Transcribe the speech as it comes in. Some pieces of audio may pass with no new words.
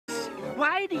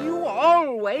Why do you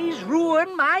always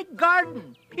ruin my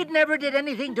garden? It never did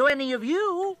anything to any of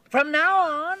you. From now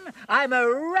on, I'm a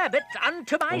rabbit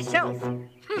unto myself.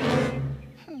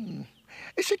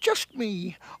 Is it just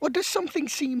me, or does something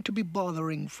seem to be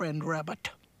bothering friend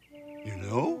Rabbit? You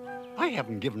know, I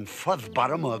haven't given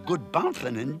Fuzzbottom a good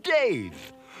bouncing in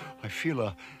days. I feel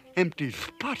a empty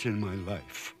spot in my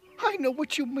life. I know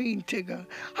what you mean, Tigger.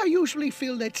 I usually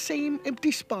feel that same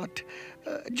empty spot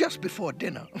just before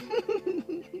dinner.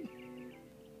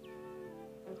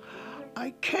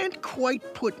 I can't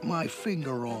quite put my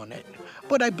finger on it,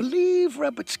 but I believe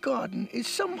Rabbit's garden is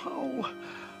somehow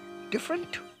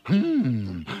different.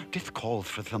 This calls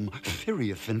for some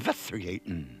serious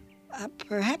investigating.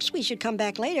 Perhaps we should come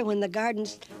back later when the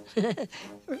garden's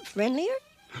friendlier?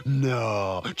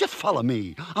 No, just follow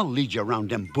me. I'll lead you around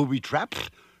them booby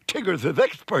traps. Tiggers is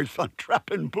experts on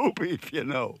trapping boobies, you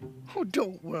know. Oh,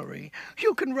 don't worry.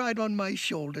 You can ride on my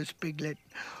shoulders, Piglet.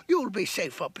 You'll be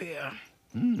safe up here.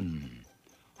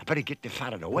 I better get this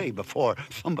out of the way before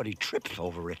somebody trips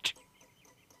over it.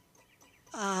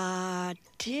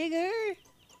 Tigger?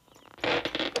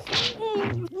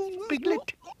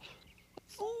 Piglet.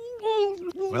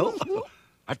 Well,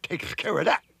 that takes care of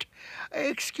that.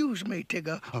 Excuse me,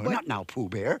 Tigger, Oh, but... not now, Pooh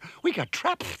Bear. We got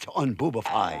traps to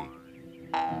unboobify.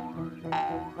 I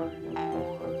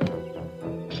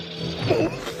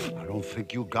don't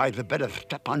think you guys had better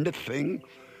step on this thing.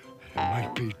 It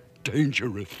might be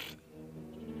dangerous.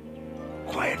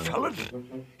 Quiet, fellas.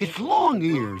 It's Long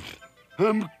Ears.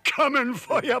 I'm coming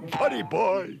for you, buddy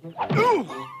boy. Ooh!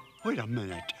 Wait a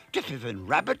minute. This isn't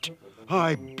Rabbit.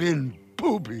 I've been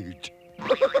boobied.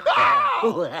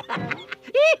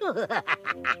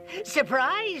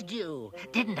 Surprised you,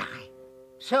 didn't I?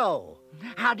 So,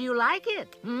 how do you like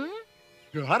it,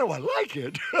 How do I like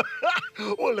it?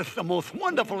 Well, it's the most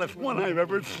wonderfulest one I've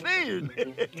ever seen.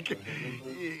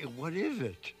 What is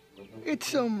it? It's,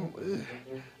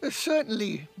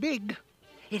 certainly big.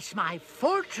 It's my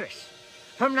fortress.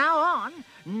 From now on,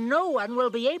 no one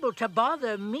will be able to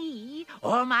bother me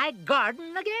or my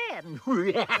garden again.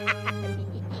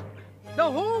 The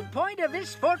whole point of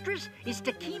this fortress is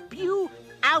to keep you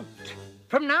out.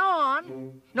 From now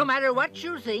on, no matter what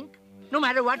you think, no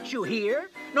matter what you hear,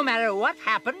 no matter what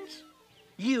happens,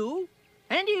 you,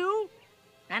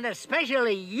 and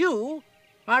especially you,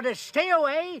 are to stay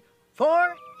away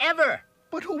forever.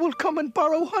 But who will come and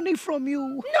borrow honey from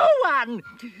you? No one!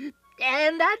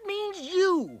 And that means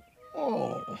you.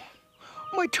 Oh,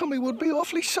 my tummy would be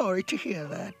awfully sorry to hear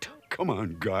that. Come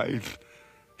on, guys.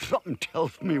 Something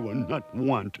tells me we're not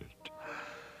wanted.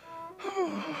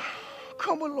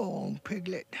 Come along,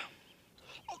 Piglet.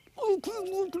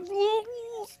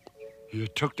 You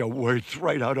took the words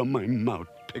right out of my mouth,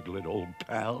 Piglet, old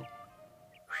pal.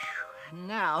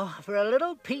 Now, for a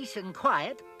little peace and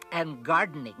quiet and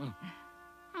gardening.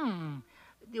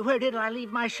 Where did I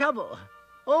leave my shovel?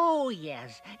 Oh,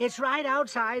 yes, it's right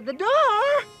outside the door.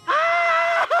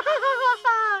 Ah!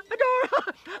 A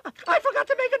door! I forgot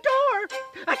to make a door.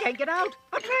 I can't get out.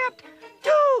 I'm trapped.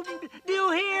 Doomed. Do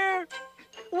you hear?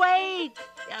 Wait.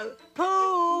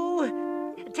 Pooh.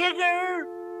 Tigger.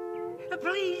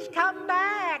 Please come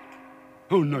back.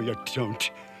 Oh, no, you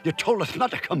don't. You told us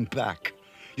not to come back.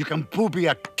 You can booby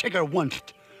a Tigger once,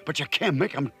 but you can't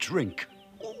make him drink.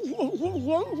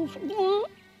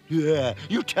 Yeah,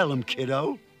 you tell him,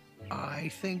 kiddo. I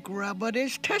think Rabbit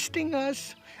is testing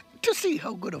us to see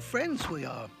how good of friends we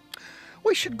are.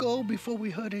 We should go before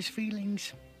we hurt his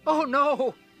feelings. Oh,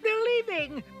 no. They're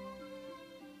leaving.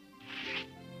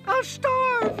 I'll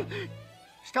starve.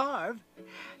 Starve?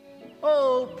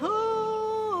 Oh,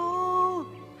 Pooh.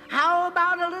 How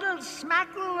about a little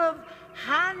smackle of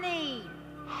honey?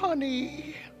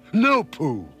 Honey. No,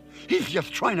 Pooh. He's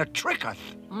just trying to trick us.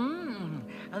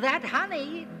 That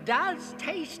honey does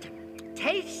taste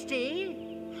tasty.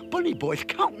 Bunny Boy's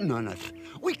counting on us.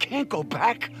 We can't go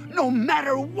back, no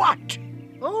matter what.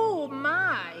 Oh,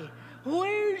 my.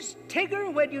 Where's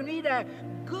Tigger when you need a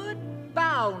good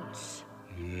bounce?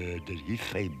 Did he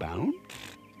say bounce?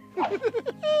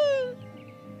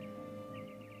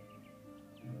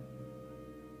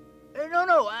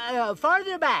 No,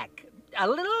 farther back. A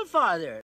little farther.